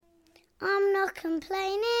I'm not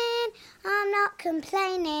complaining, I'm not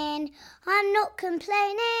complaining, I'm not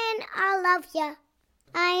complaining, I love ya.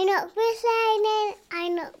 I'm not complaining,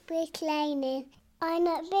 I'm not complaining, I'm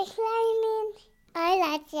not complaining, I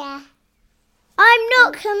love ya. I'm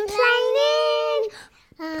not complaining,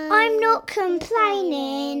 I'm not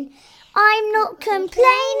complaining, I'm not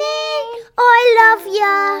complaining, I love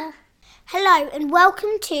ya. Hello and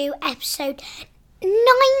welcome to episode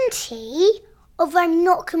 90 of I'm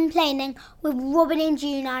Not Complaining with Robin and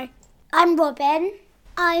Juno. I'm Robin.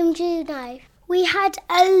 I'm Juno. We had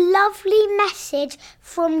a lovely message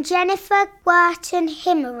from Jennifer Wharton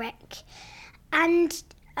Himmerich, and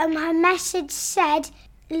her message said,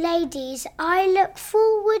 "Ladies, I look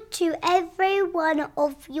forward to every one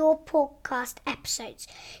of your podcast episodes.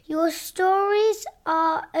 Your stories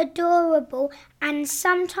are adorable and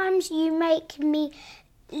sometimes you make me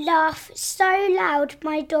laugh so loud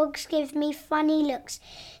my dogs give me funny looks.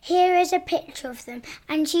 Here is a picture of them,"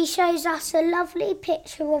 and she shows us a lovely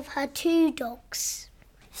picture of her 2 dogs.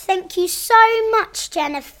 Thank you so much,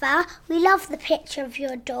 Jennifer. We love the picture of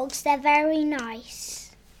your dogs. They're very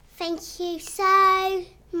nice. Thank you so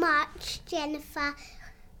much, Jennifer.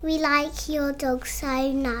 We like your dogs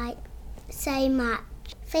so much.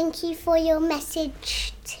 Thank you for your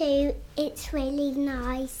message too. It's really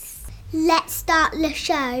nice. Let's start the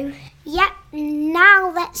show. Yep,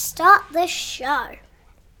 now let's start the show.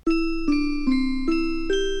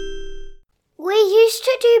 We used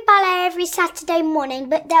to do ballet every Saturday morning,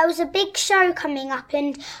 but there was a big show coming up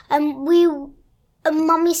and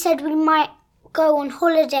Mummy said we might go on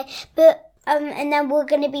holiday, but and then we're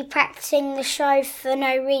going to be practicing the show for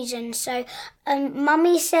no reason. So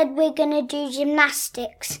Mummy said we're going to do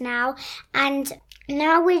gymnastics now, and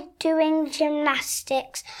now we're doing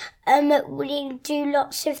gymnastics. We do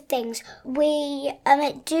lots of things. We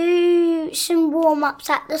do some warm-ups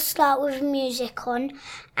at the start with music on,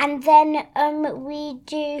 and then we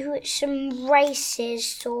do some races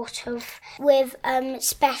sort of with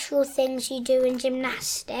special things you do in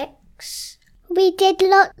gymnastics. We did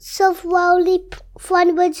lots of roly-polies,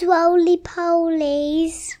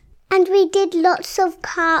 and we did lots of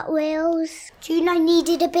cartwheels. Juno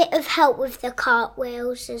needed a bit of help with the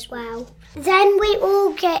cartwheels as well. Then we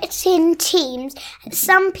all get in teams.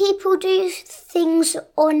 Some people do things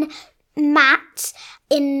on mats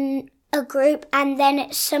in a group, and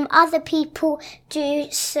then some other people do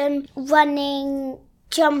some running,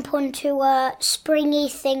 jump onto a springy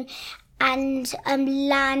thing and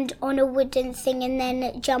land on a wooden thing and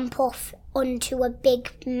then jump off onto a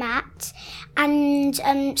big mat. And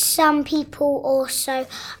some people also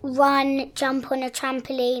run, jump on a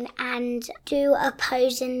trampoline and do a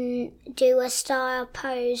pose and do a star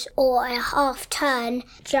pose or a half turn,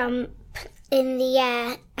 jump in the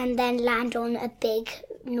air and then land on a big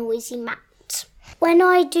noisy mat. When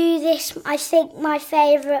I do this, I think my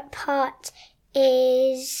favourite part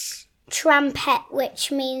is trampette,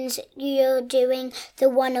 which means you're doing the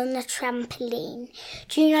one on the trampoline.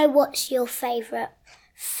 Do you know what's your favourite?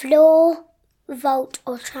 Floor, vault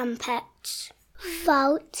or trampette?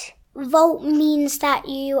 Vault. Vault means that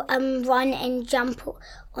you run and jump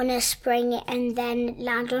on a spring and then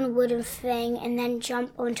land on a wooden thing and then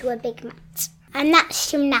jump onto a big mat. And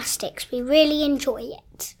that's gymnastics. We really enjoy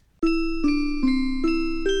it.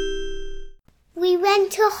 We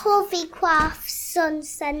went to Hobby Crafts on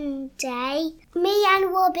Sunday. Me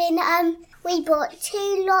and Robin, we bought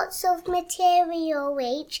 2 lots of material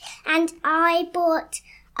each, and I bought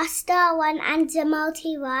a star one and a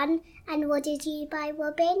multi one. And what did you buy,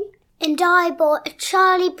 Robin? And I bought a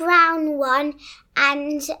Charlie Brown one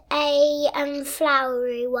and a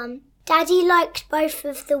flowery one. Daddy liked both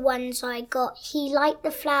of the ones I got. He liked the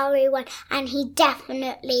flowery one and he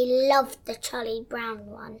definitely loved the Charlie Brown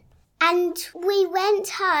one. And we went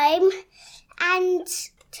home and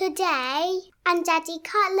today and Daddy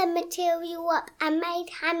cut the material up and made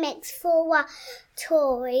hammocks for our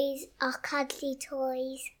toys, our cuddly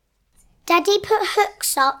toys. Daddy put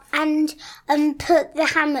hooks up and put the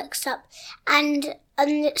hammocks up, and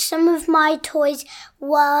some of my toys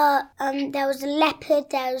were, there was a leopard,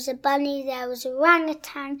 there was a bunny, there was a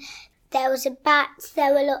orangutan, there was a bat,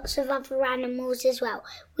 there were lots of other animals as well.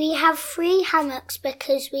 We have 3 hammocks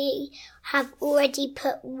because we have already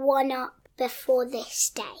put one up before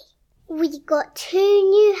this day. We got 2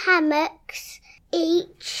 new hammocks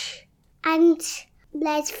each, and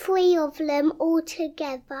there's 3 of them all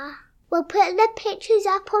together. We'll put the pictures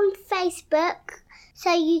up on Facebook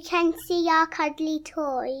so you can see our cuddly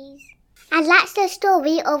toys. And that's the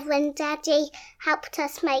story of when Daddy helped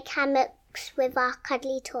us make hammocks with our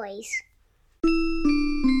cuddly toys.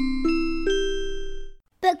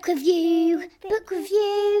 But Book review,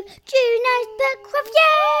 Juno's book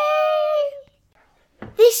review.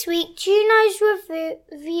 This week, Juno's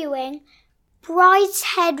reviewing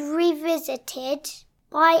Brideshead Revisited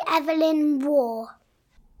by Evelyn Waugh.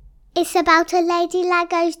 It's about a lady that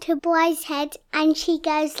goes to Brideshead and she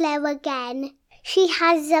goes there again. She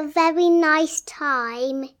has a very nice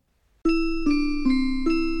time.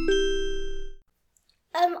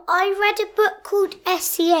 I read a book called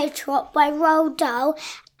SEO Trot by Roald Dahl,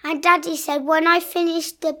 and Daddy said when I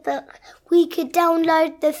finished the book we could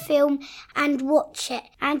download the film and watch it.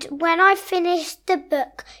 And when I finished the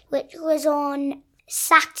book, which was on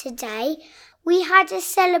Saturday, we had a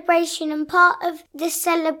celebration, and part of the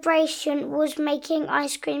celebration was making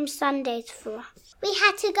ice cream sundaes for us. We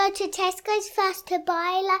had to go to Tesco's first to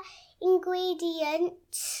buy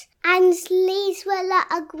ingredients, and these were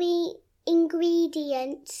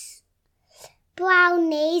ingredients: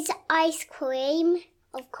 brownies, ice cream,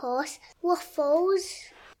 of course, waffles,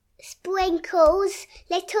 sprinkles,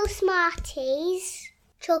 little Smarties,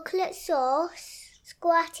 chocolate sauce,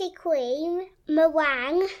 squirty cream,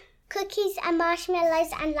 meringue, cookies and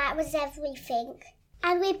marshmallows, and that was everything.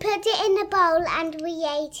 And we put it in a bowl and we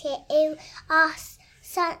ate it. Our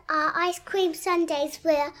ice cream sundaes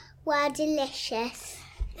were delicious.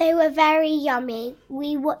 They were very yummy.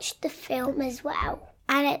 We watched the film as well.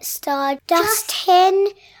 And it starred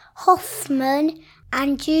Dustin Hoffman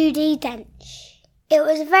and Judi Dench. It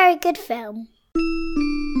was a very good film.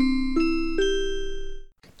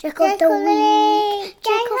 Joke of the week.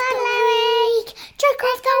 Joke of the week. Joke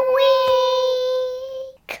of the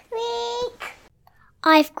week.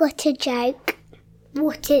 I've got a joke.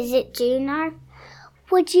 What is it, Juno?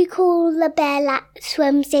 What do you call the bear that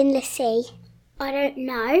swims in the sea? I don't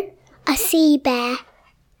know. A sea bear.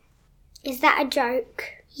 Is that a joke?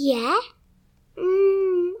 Yeah.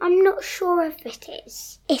 I'm not sure if it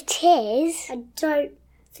is. It is. I don't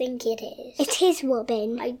think it is. It is,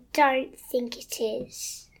 Robin. I don't think it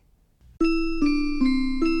is.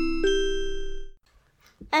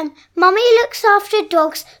 Mummy looks after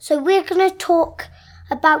dogs, so we're going to talk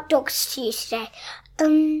about dogs to you today.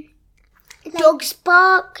 Dogs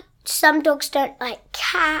bark. Some dogs don't like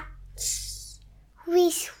cats.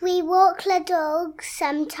 We walk the dogs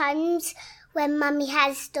sometimes when Mummy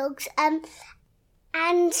has dogs. And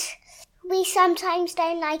we sometimes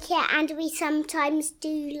don't like it, and we sometimes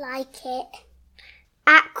do like it.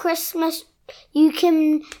 At Christmas, you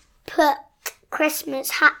can put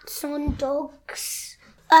Christmas hats on dogs.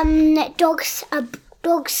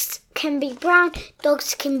 Dogs can be brown,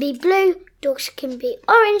 dogs can be blue, dogs can be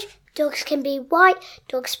orange, dogs can be white,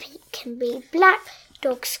 dogs can be black,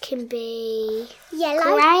 dogs can be yellow,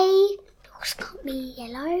 grey. Dogs can't be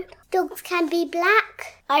yellow. Dogs can be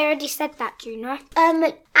black. I already said that, Juno.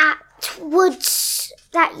 At woods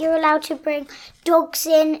that you're allowed to bring dogs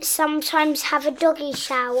in, sometimes have a doggy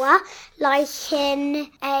shower, like in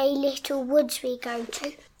a little woods we go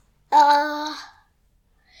to.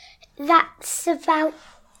 That's about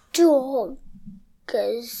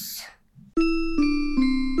dogs.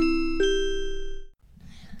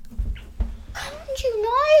 Come on,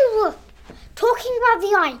 Juno. Talking about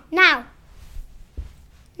the eye. Now.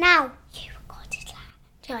 You recorded that.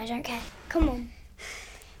 No, I don't care. Come on.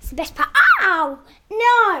 It's the best part. Ow!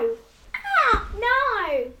 No! Ow!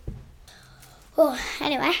 No! Oh,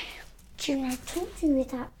 anyway. Juno, don't do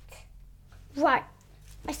that. Right.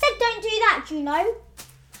 I said don't do that, Juno.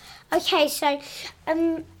 Okay, so,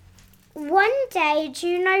 one day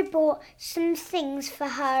Juno bought some things for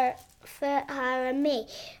her and me.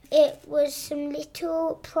 It was some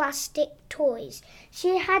little plastic toys.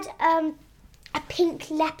 She had a pink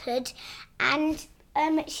leopard, and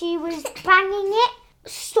she was banging it.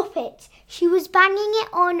 Stop it! She was banging it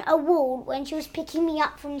on a wall when she was picking me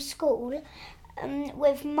up from school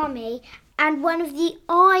with Mummy, and one of the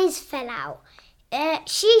eyes fell out.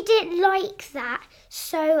 She didn't like that,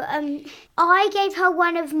 so I gave her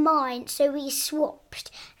one of mine, so we swapped,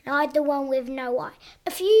 and I had the one with no eye.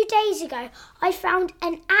 A few days ago, I found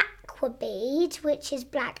an aqua bead, which is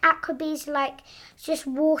black. Aqua beads like just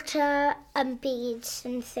water and beads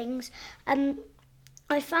and things. I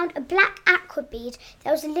found a black aqua bead.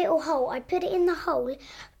 There was a little hole. I put it in the hole,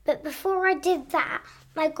 but before I did that,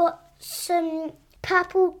 I got some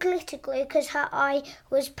purple glitter glue because her eye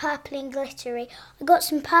was purple and glittery. I got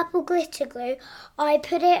some purple glitter glue. I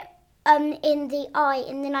put it in the eye,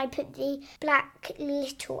 and then I put the black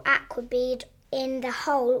little aqua bead in the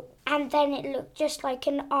hole, and then it looked just like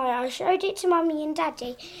an eye. I showed it to Mummy and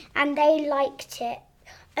Daddy, and they liked it.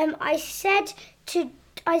 I said to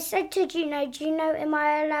Juno, am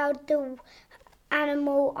I allowed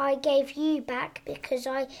animal I gave you back because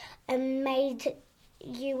I made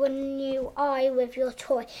you a new eye with your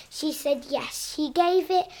toy? She said yes. She gave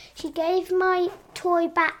my toy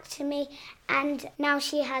back to me, and now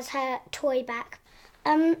she has her toy back.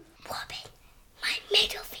 Robin, my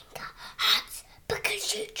middle finger hurts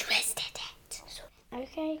because you twisted it.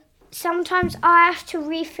 Okay. Sometimes I have to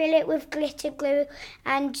refill it with glitter glue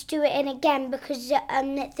and do it in again because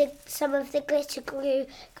some of the glitter glue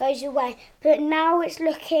goes away. But now it's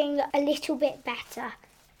looking a little bit better.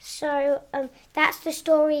 So that's the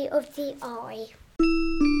story of the eye.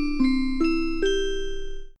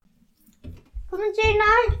 Come on,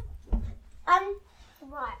 Juno.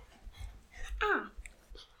 Right.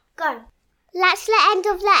 Go. That's the end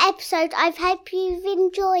of the episode. I hope you've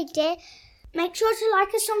enjoyed it. Make sure to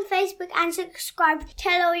like us on Facebook and subscribe.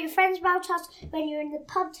 Tell all your friends about us. When you're in the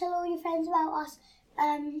pub, tell all your friends about us.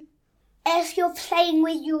 If you're playing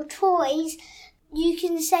with your toys, you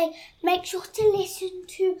can say, make sure to listen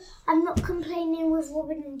to I'm Not Complaining with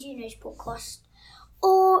Robin and Juno's podcast.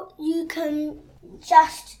 Or you can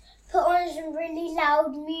just put on some really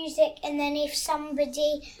loud music, and then if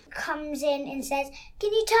somebody comes in and says,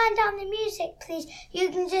 can you turn down the music, please? You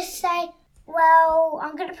can just say, well,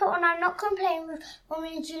 I'm going to put on I'm Not Complaining with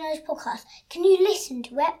Robin and Juno's podcast. Can you listen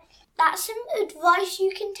to it? That's some advice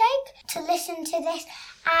you can take to listen to this.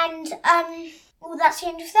 And, well, that's the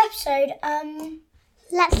end of the episode.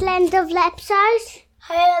 That's the end of the episode.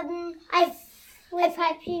 I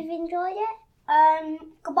hope you've enjoyed it.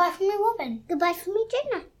 Goodbye from me, Robin. Goodbye from me,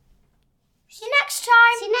 Juno. See you next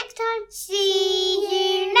time. See you next time.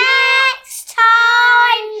 See you next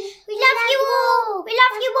time. We love you all. We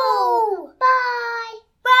love you all. Bye.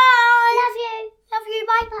 Bye. Love you. Love you.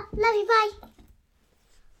 Bye. Love you. Bye.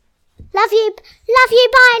 Love you. Love you.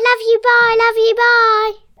 Bye. Love you. Bye. Love you.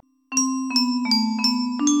 Bye.